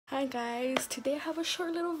Hi guys, today I have a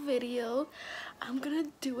short little video. I'm gonna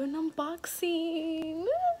do an unboxing.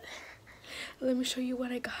 Let me show you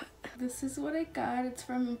what I got. This is what I got. It's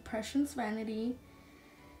from Impressions Vanity.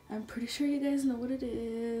 I'm pretty sure you guys know what it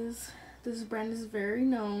is. This brand is very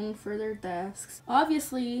known for their desks.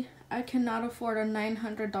 Obviously, I cannot afford a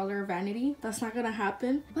 $900 vanity. That's not gonna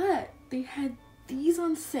happen. But they had these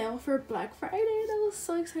on sale for Black Friday and I was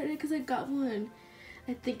so excited because I got one.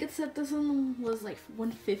 I think it said this one was like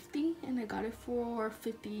 $150 and I got it for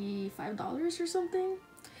 $55 or something.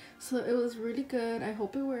 So it was really good. I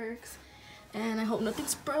hope it works and I hope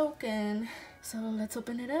nothing's broken. So let's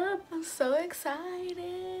open it up. I'm so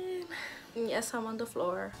excited. Yes, I'm on the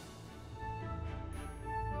floor.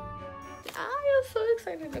 I am so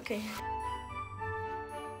excited. Okay.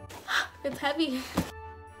 It's heavy.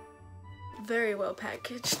 Very well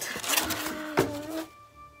packaged.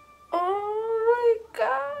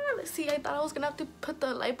 God, see, I thought I was gonna have to put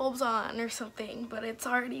the light bulbs on or something, but it's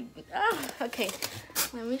already okay.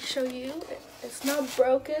 Let me show you. It's not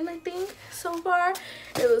broken, I think, so far.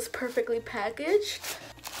 It was perfectly packaged.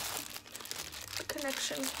 The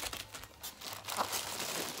connection.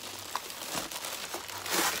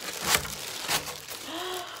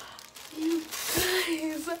 You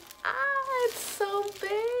guys, it's so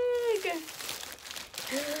big.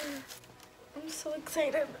 I'm so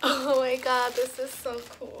excited. Oh my god, this is so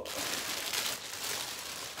cool.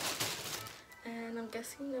 And I'm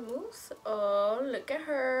guessing the moves. Oh, look at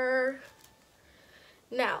her.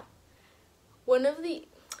 Now, one of the,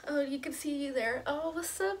 oh, you can see you there. Oh,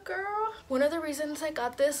 what's up, girl? One of the reasons I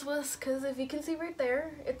got this was because if you can see right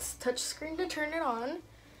there, it's touchscreen to turn it on,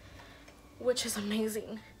 which is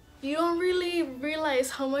amazing. You don't really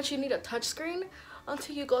realize how much you need a touchscreen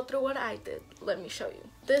until you go through what I did. Let me show you.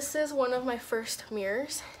 This is one of my first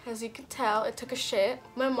mirrors. As you can tell, it took a shit.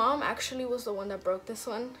 My mom actually was the one that broke this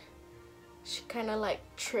one. She kind of like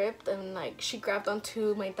tripped and like she grabbed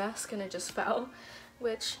onto my desk and it just fell.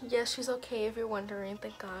 Which, yes, she's okay if you're wondering,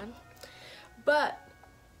 thank God. But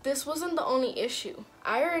this wasn't the only issue.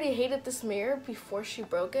 I already hated this mirror before she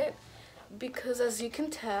broke it because as you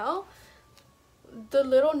can tell, the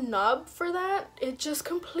little knob for that, it just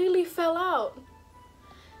completely fell out.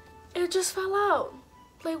 It just fell out.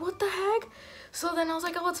 Like, what the heck? So then I was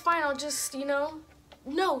like, oh, it's fine. I'll just, you know,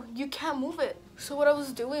 no, you can't move it. So what I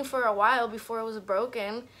was doing for a while before it was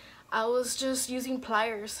broken, I was just using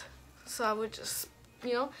pliers. So I would just,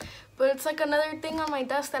 you know, but it's like another thing on my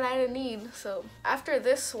desk that I didn't need. So after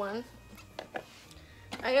this one,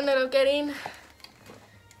 I ended up getting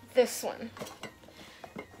this one.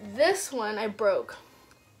 This one I broke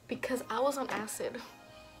because I was on acid.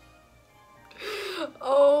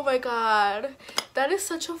 Oh my god, that is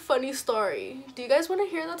such a funny story. Do you guys want to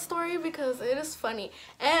hear that story? Because it is funny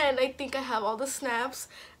and I think I have all the snaps.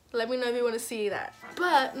 Let me know if you want to see that.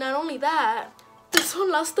 But not only that, this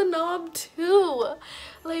one lost the knob too.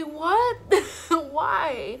 Like, what?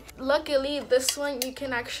 Why? Luckily this one you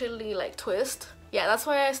can actually like twist. Yeah, that's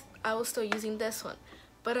why I was still using this one.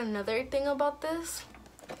 But another thing about this,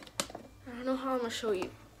 I don't know how I'm gonna show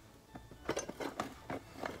you.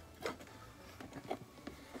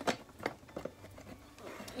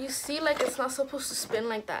 You see, like, it's not supposed to spin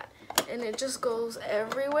like that and it just goes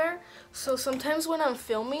everywhere. So sometimes when I'm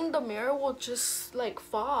filming, the mirror will just like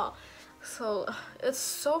fall. So it's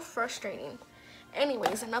so frustrating.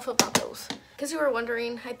 Anyways, enough about those. Because you were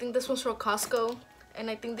wondering, I think this one's from Costco and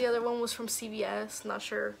I think the other one was from CVS. Not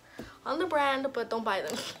sure on the brand, but don't buy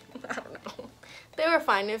them. I don't know. They were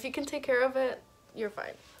fine. If you can take care of it, you're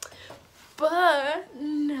fine. But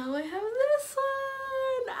now I have this one.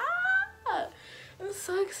 I'm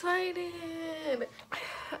so excited.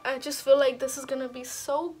 I just feel like this is gonna be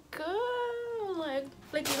so good.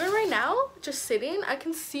 Like even right now, just sitting, I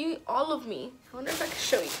can see all of me. I wonder if I can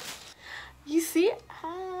show you. You see?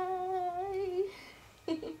 Hi.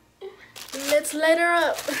 Let's light her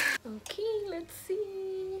up. Okay, let's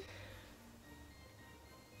see.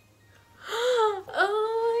 Oh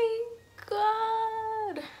my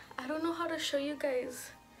god. I don't know how to show you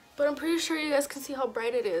guys, but I'm pretty sure you guys can see how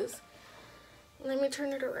bright it is. Let me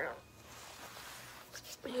turn it around.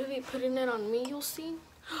 Maybe putting it on me, you'll see.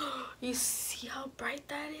 You see how bright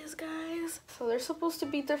that is, guys? So there's supposed to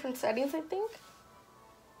be different settings, I think.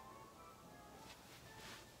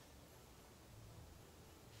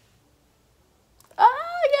 Ah,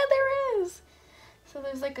 yeah, there is. So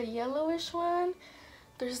there's like a yellowish one.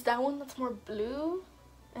 There's that one that's more blue.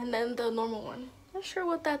 And then the normal one. Not sure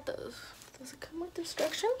what that does. Does it come with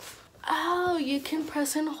instructions? Oh, you can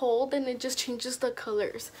press and hold and it just changes the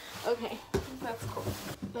colors. Okay, that's cool.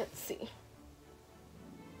 Let's see.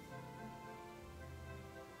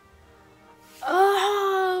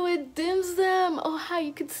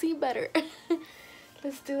 you could see better.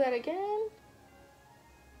 Let's do that again.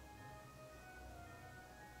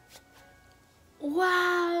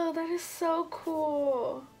 Wow, that is so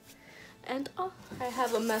cool. And oh, I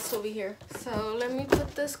have a mess over here. So let me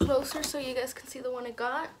put this closer so you guys can see the one I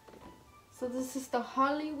got. So this is the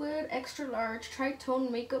Hollywood Extra Large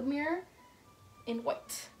Tri-Tone Makeup Mirror in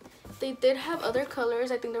white. They did have other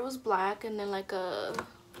colors. I think there was black and then like a,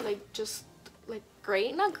 just like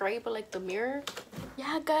gray. Not gray, but like the mirror.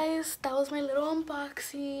 Yeah, guys, that was my little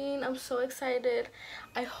unboxing. I'm so excited.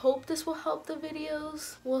 I hope this will help the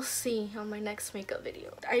videos. We'll see on my next makeup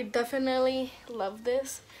video. I definitely love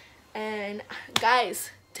this. And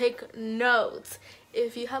guys, take notes.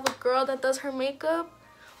 If you have a girl that does her makeup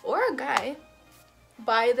or a guy,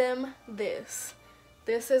 buy them this.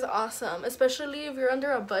 This is awesome, especially if you're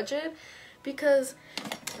under a budget, because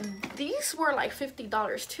these were like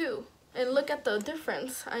 $50 too. And look at the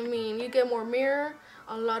difference. I mean, you get more mirror,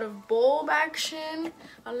 a lot of bulb action,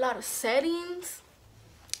 a lot of settings.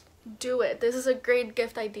 Do it. This is a great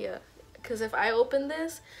gift idea, because if I open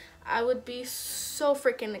this, I would be so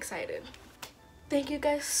freaking excited. Thank you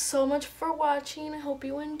guys so much for watching. I hope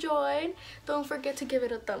you enjoyed. Don't forget to give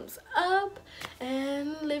it a thumbs up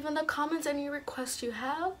and leave in the comments any requests you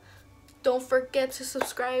have. Don't forget to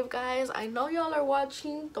subscribe, guys. I know y'all are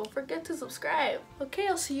watching. Don't forget to subscribe. Okay,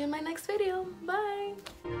 I'll see you in my next video. Bye.